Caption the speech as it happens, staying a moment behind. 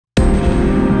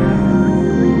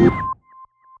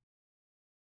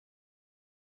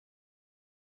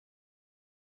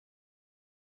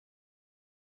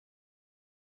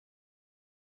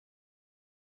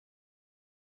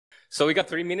So we got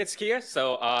 3 minutes here.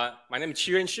 So my name is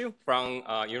Chi-Ren Shyu from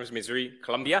University of Missouri,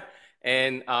 Columbia.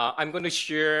 And I'm going to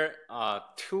share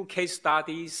 2 case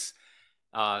studies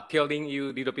telling you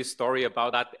a little bit story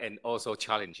about that and also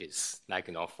challenges,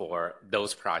 for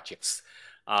those projects.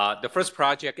 The first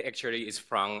project actually is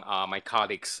from my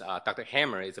colleagues. Dr.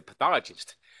 Hammer is a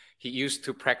pathologist. He used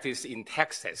to practice in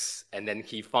Texas, and then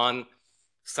he found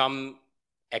some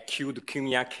acute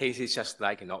leukemia cases just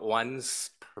once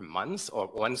per month or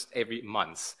once every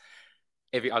month,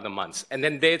 every other month. And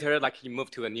then later, he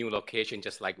moved to a new location,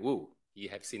 just woo, you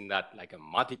have seen that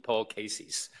multiple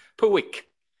cases per week.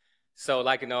 So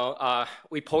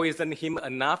we poisoned him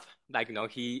enough,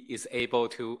 he is able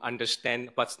to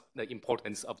understand what's the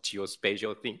importance of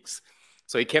geospatial things.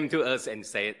 So he came to us and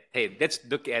said, hey, let's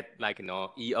look at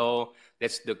EO,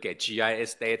 let's look at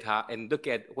GIS data and look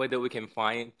at whether we can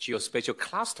find geospatial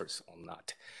clusters or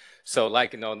not. So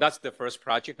that's the first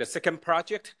project. The second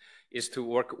project is to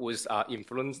work with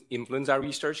influenza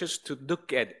researchers to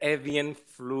look at avian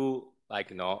flu,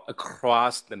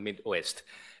 across the Midwest.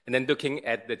 And then looking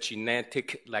at the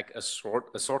genetic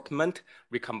assortment,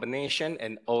 recombination,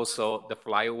 and also the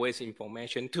flyaways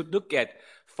information to look at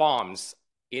farms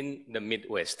in the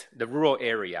Midwest, the rural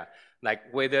area,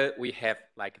 whether we have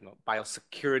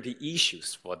biosecurity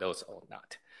issues for those or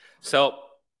not. So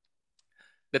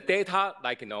the data,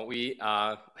 we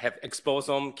have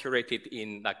exposome curated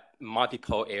in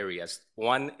multiple areas.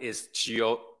 One is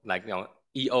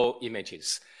EO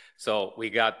images. So we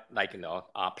got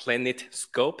Planet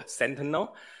Scope,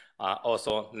 Sentinel,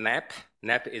 also NAP.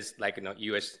 NAP is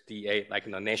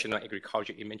USDA, National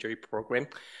Agriculture Imagery Program,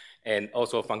 and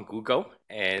also from Google.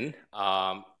 And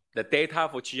the data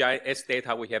for GIS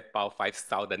data, we have about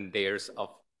 5,000 layers of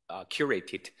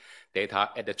curated data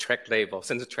at the tract level,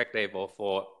 census tract level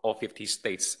for all 50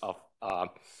 states of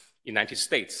United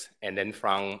States, and then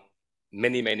from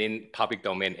many public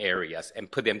domain areas and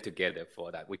put them together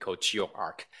for that we call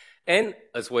GeoArc. And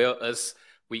as well as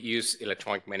we use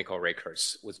electronic medical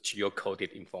records with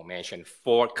geocoded information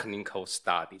for clinical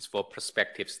studies, for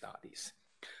prospective studies.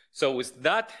 So with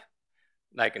that,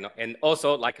 and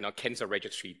also cancer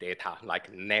registry data,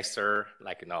 NESR,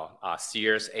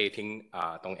 Sears 18,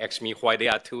 don't ask me why they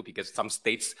are two, because some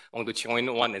states want to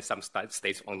join one and some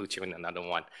states want to join another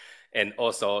one. And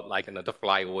also the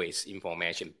flyways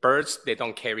information. Birds, they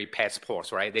don't carry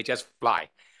passports, right? They just fly.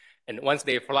 And once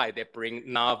they fly, they bring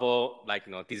novel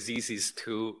diseases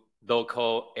to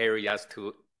local areas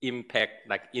to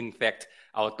infect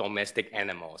our domestic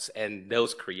animals. And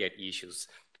those create issues,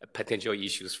 potential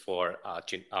issues for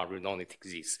zoonotic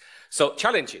disease. So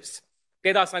challenges,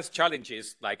 data science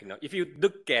challenges, if you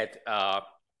look at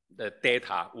the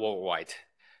data worldwide,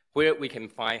 where we can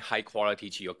find high quality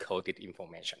geocoded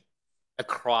information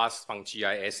across from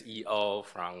GIS, EO,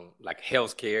 from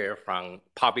healthcare, from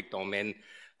public domain,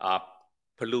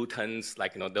 pollutants,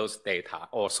 those data,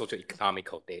 or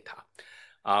socio-economical data.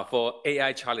 For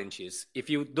AI challenges, if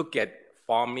you look at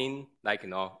farming,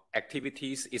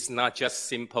 activities, it's not just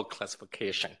simple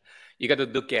classification. You got to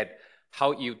look at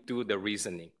how you do the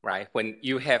reasoning, right? When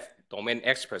you have domain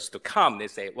experts to come, they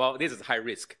say, well, this is high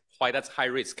risk. Why that's high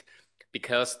risk?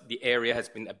 Because the area has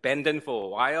been abandoned for a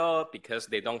while, because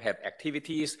they don't have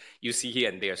activities, you see here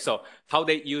and there. So how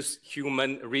they use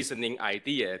human reasoning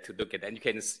idea to look at that. And you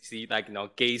can see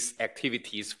gaze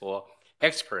activities for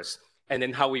experts, and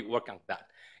then how we work on that.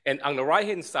 And on the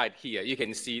right-hand side here, you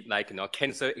can see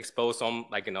cancer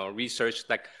exposome, research,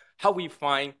 how we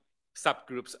find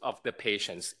subgroups of the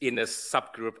patients in a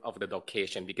subgroup of the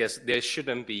location, because there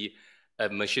shouldn't be a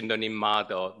machine learning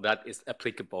model that is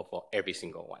applicable for every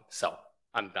single one. So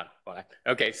I'm done. All right.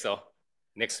 Okay, so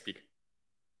next speaker.